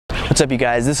What's up, you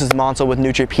guys? This is Montel with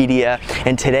Nootropedia,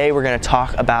 and today we're going to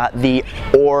talk about the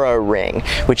Oura Ring,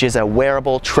 which is a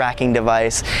wearable tracking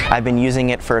device. I've been using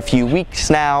it for a few weeks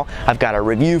now. I've got a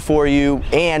review for you,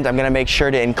 and I'm going to make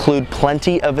sure to include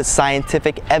plenty of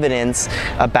scientific evidence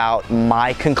about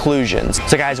my conclusions.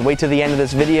 So guys, wait till the end of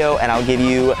this video and I'll give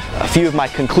you a few of my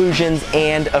conclusions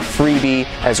and a freebie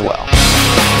as well.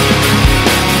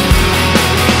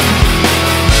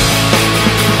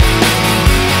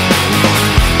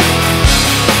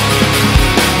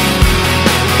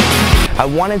 I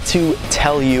wanted to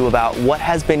tell you about what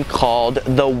has been called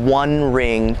the one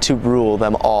ring to rule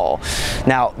them all.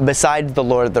 Now, besides the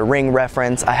Lord of the Ring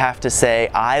reference, I have to say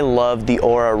I love the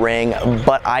Oura Ring,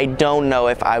 but I don't know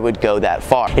if I would go that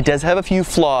far. It does have a few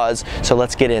flaws, so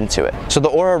let's get into it. So the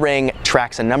Oura Ring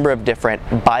tracks a number of different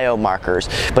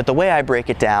biomarkers, but the way I break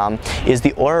it down is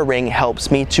the Oura Ring helps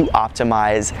me to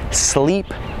optimize sleep,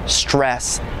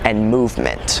 stress, and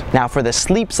movement. Now, for the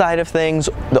sleep side of things,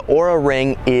 the Oura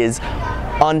Ring is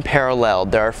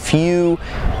unparalleled. There are few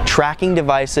tracking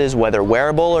devices, whether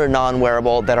wearable or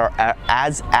non-wearable, that are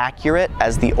as accurate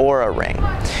as the Oura Ring.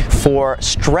 For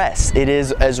stress, it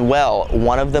is as well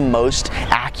one of the most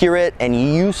accurate and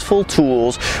useful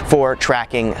tools for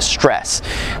tracking stress.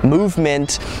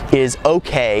 Movement is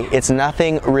okay. It's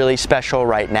nothing really special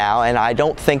right now, and I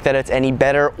don't think that it's any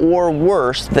better or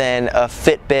worse than a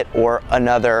Fitbit or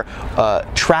another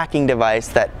tracking device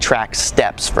that tracks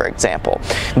steps, for example.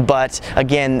 But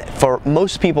again, for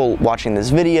most people watching this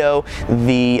video,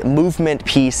 the movement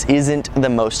piece isn't the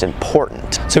most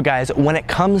important. So guys, when it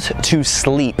comes to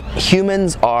sleep,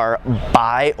 humans are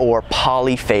bi or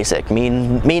polyphasic,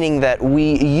 meaning that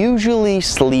we usually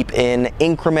sleep in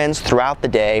increments throughout the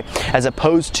day, as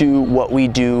opposed to what we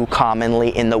do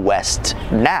commonly in the West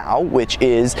now, which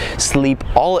is sleep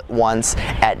all at once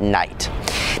at night.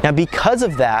 Now, because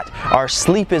of that, our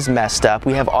sleep is messed up.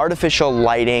 We have artificial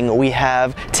lighting, we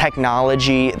have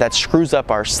technology that screws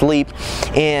up our sleep,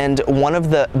 and one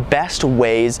of the best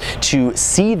ways to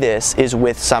see this is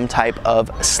with some type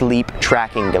of sleep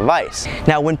tracking device.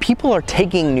 Now, when people are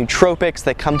taking nootropics,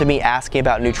 that come to me asking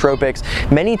about nootropics,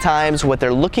 many times what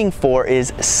they're looking for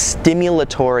is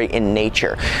stimulatory in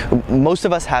nature. Most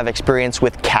of us have experience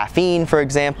with caffeine, for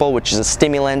example, which is a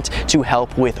stimulant to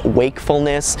help with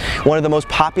wakefulness. One of the most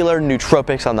popular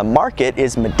nootropics on the market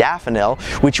is modafinil,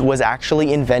 which was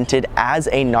actually invented as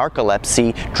a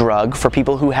narcolepsy drug for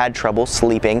people who had trouble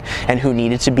sleeping and who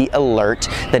needed to be alert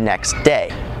the next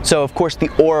day. So of course the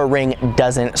Oura Ring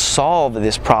doesn't solve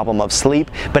this problem of sleep,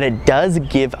 but it does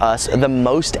give us the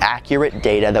most accurate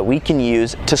data that we can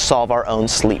use to solve our own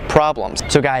sleep problems.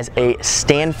 So guys, a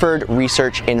Stanford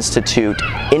Research Institute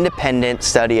independent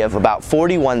study of about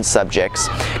 41 subjects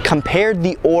compared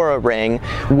the Oura Ring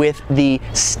with the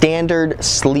standard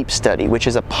sleep study, which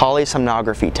is a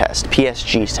polysomnography test,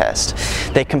 PSG test.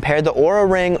 They compared the Oura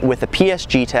Ring with the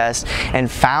PSG test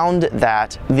and found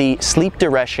that the sleep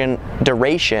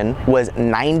duration was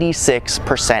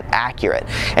 96% accurate.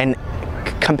 And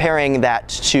comparing that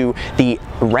to the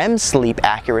REM sleep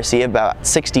accuracy, about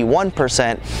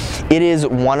 61%, it is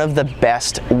one of the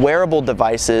best wearable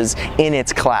devices in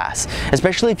its class,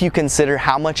 especially if you consider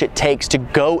how much it takes to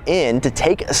go in to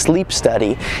take a sleep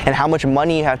study and how much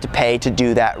money you have to pay to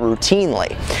do that routinely.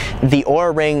 The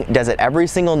Oura Ring does it every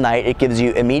single night. It gives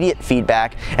you immediate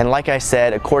feedback, and like I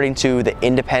said, according to the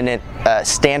independent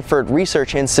Stanford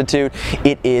Research Institute,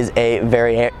 it is a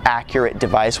very accurate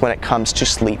device when it comes to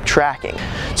sleep tracking.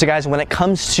 So guys, when it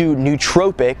comes to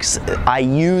nootropics, I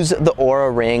use the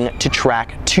Oura Ring to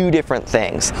track two different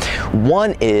things.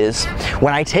 One is,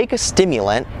 when I take a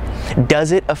stimulant,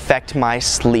 does it affect my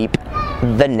sleep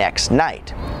the next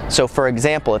night? So for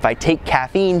example, if I take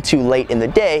caffeine too late in the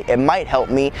day, it might help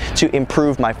me to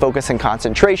improve my focus and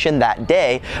concentration that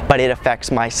day, but it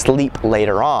affects my sleep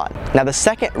later on. Now, the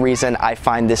second reason I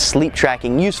find this sleep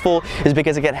tracking useful is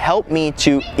because it can help me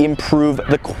to improve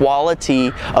the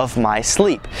quality of my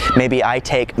sleep. Maybe I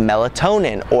take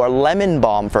melatonin or lemon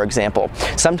balm, for example.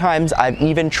 Sometimes I've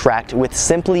even tracked with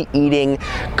simply eating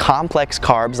complex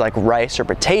carbs like rice or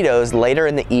potatoes later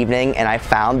in the evening, and I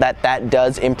found that that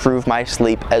does improve my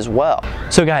sleep as well.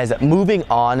 So guys, moving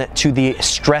on to the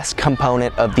stress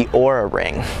component of the Oura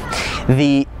Ring.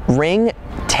 The ring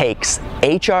takes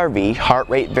HRV, heart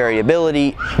rate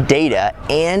variability data,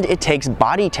 and it takes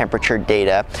body temperature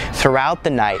data throughout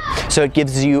the night. So it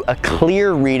gives you a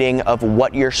clear reading of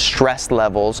what your stress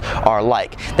levels are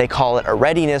like. They call it a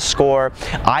readiness score.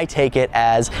 I take it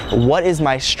as what is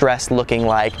my stress looking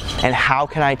like and how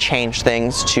can I change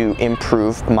things to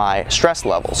improve my stress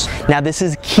levels. Now this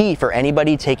is key for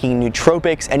anybody taking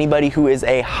nootropics, anybody who is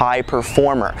a high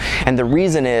performer. And the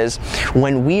reason is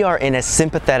when we are in a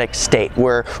sympathetic state,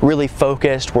 we're really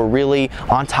focused, we're really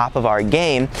on top of our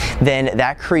game, then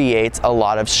that creates a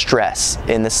lot of stress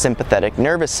in the sympathetic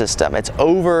nervous system. It's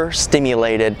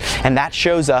overstimulated and that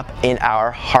shows up in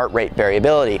our heart rate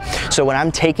variability. So when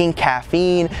I'm taking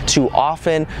caffeine too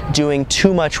often, doing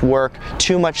too much work,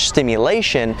 too much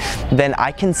stimulation, then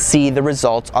I can see the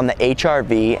results on the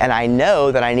HRV and I know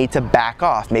that I need to back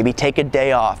off, maybe take a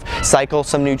day off, cycle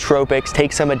some nootropics,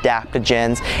 take some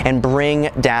adaptogens, and bring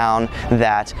down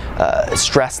that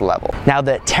stress level. Now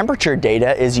the temperature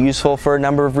data is useful for a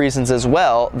number of reasons as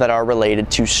well that are related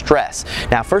to stress.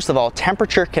 Now first of all,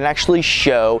 temperature can actually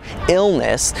show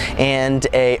illness and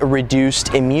a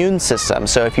reduced immune system.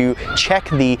 So if you check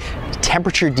the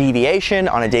temperature deviation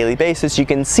on a daily basis, you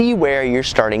can see where you're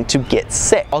starting to get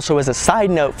sick. Also, as a side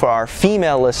note for our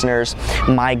female listeners,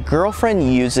 my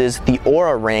girlfriend uses the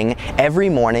Oura Ring every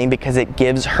morning because it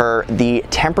gives her the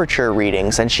temperature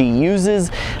readings, and she uses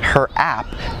her app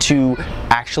to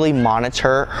actually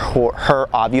monitor her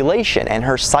ovulation and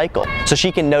her cycle. So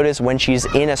she can notice when she's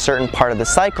in a certain part of the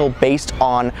cycle based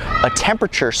on a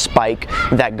temperature spike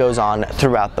that goes on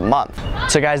throughout the month.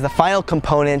 So guys, the final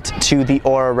component to the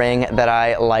Oura Ring that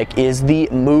I like is the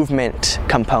movement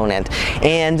component.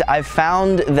 And I've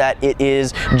found that it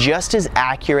is just as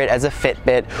accurate as a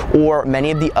Fitbit or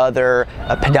many of the other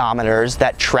pedometers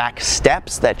that track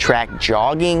steps, that track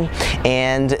jogging,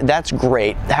 and that's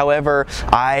great. However,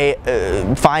 I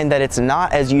find that it's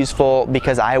not as useful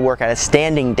because I work at a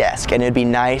standing desk, and it'd be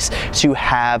nice to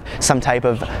have some type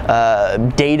of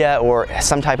data or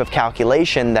some type of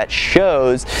calculation that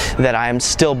shows that I'm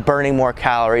still burning more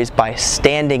calories by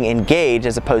standing engaged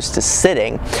as opposed to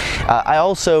sitting. I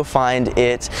also find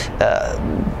it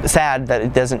sad that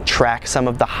it doesn't track some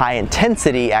of the high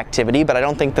intensity activity, but I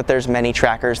don't think that there's many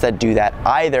trackers that do that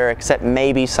either, except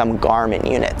maybe some Garmin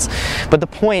units. But the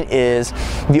point is,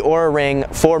 the Oura Ring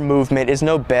for movement is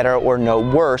no better or no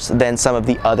worse than some of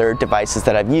the other devices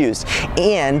that I've used.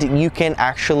 And you can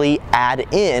actually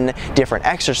add in different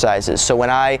exercises. So when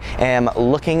I am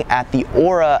looking at the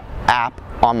Oura app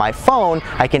on my phone,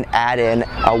 I can add in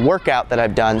a workout that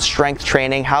I've done, strength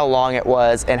training, how long it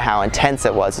was, and how intense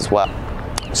it was as well.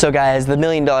 So guys, the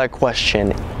million-dollar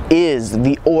question: is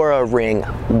the Oura Ring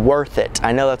worth it?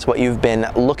 I know that's what you've been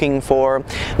looking for.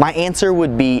 My answer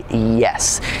would be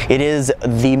yes. It is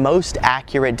the most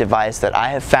accurate device that I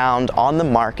have found on the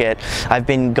market. I've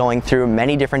been going through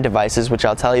many different devices, which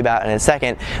I'll tell you about in a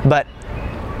second, but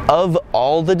of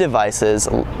all the devices,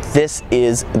 this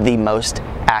is the most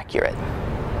accurate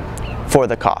for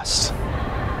the cost.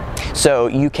 So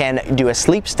you can do a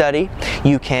sleep study,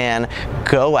 you can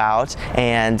go out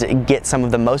and get some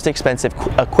of the most expensive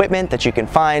equipment that you can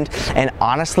find, and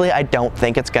honestly, I don't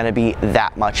think it's going to be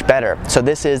that much better. So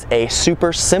this is a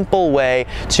super simple way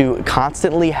to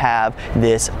constantly have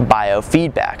this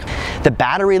biofeedback. The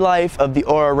battery life of the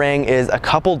Oura Ring is a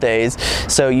couple days,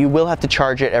 so you will have to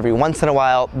charge it every once in a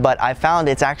while, but I found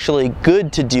it's actually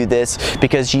good to do this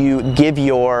because you give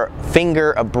your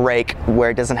finger a break where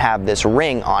it doesn't have this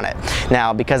ring on it.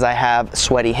 Now, because I have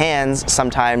sweaty hands,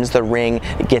 sometimes the ring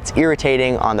gets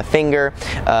irritating on the finger.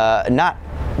 Not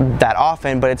that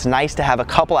often, but it's nice to have a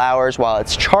couple hours while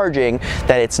it's charging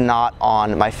that it's not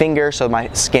on my finger so my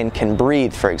skin can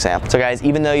breathe, for example. So guys,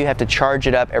 even though you have to charge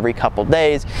it up every couple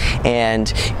days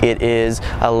and it is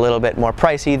a little bit more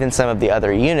pricey than some of the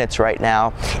other units right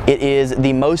now, it is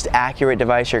the most accurate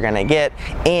device you're gonna get,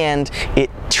 and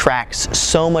it tracks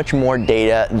so much more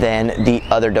data than the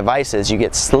other devices. You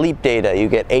get sleep data, you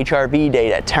get HRV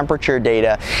data, temperature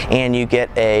data, and you get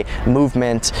a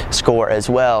movement score as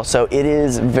well. So it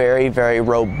is very, very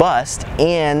robust,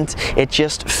 and it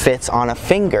just fits on a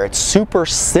finger. It's super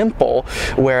simple,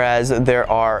 whereas there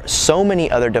are so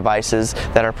many other devices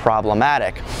that are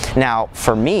problematic. Now,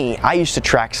 for me, I used to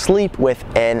track sleep with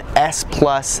an S+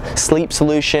 sleep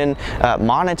solution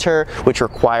monitor, which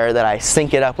required that I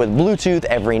sync it up with Bluetooth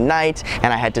every night,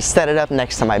 and I had to set it up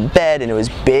next to my bed, and it was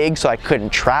big, so I couldn't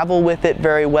travel with it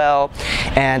very well.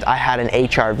 and I had an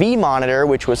HRV monitor,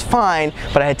 which was fine,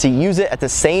 but I had to use it at the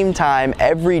same time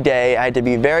every day. I had to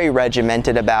be very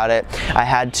regimented about it. I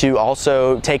had to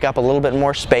also take up a little bit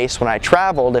more space when I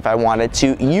traveled if I wanted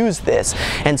to use this.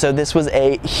 And so this was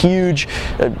a huge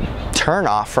turn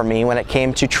off for me when it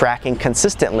came to tracking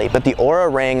consistently, but the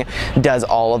Oura Ring does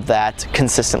all of that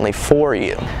consistently for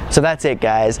you. So that's it,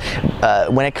 guys.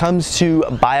 When it comes to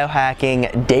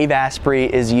biohacking, Dave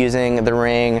Asprey is using the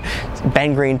ring,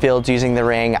 Ben Greenfield's using the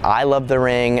ring. I love the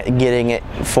ring, getting it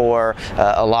for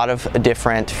a lot of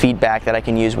different feedback that I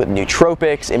can use with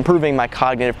nootropics, improving my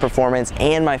cognitive performance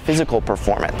and my physical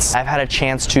performance. I've had a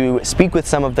chance to speak with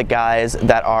some of the guys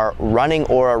that are running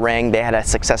Oura Ring. They had a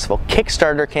successful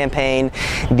Kickstarter campaign.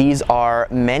 These are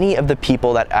many of the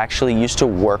people that actually used to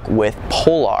work with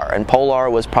Polar, and Polar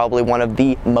was probably one of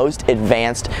the most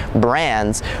advanced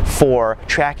brands for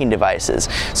tracking devices.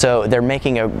 So they're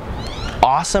making a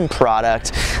awesome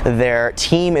product. Their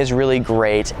team is really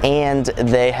great, and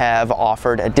they have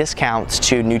offered a discount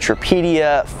to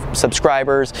Nootropedia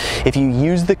subscribers. If you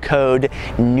use the code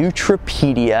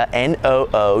Nootropedia,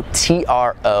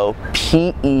 Nootropedia,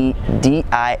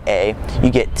 you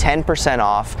get 10%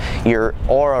 off your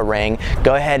Oura Ring.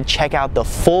 Go ahead, check out the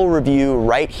full review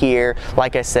right here.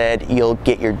 Like I said, you'll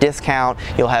get your discount.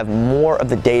 You'll have more of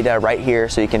the data right here,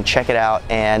 so you can check it out,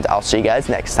 and I'll see you guys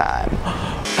next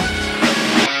time.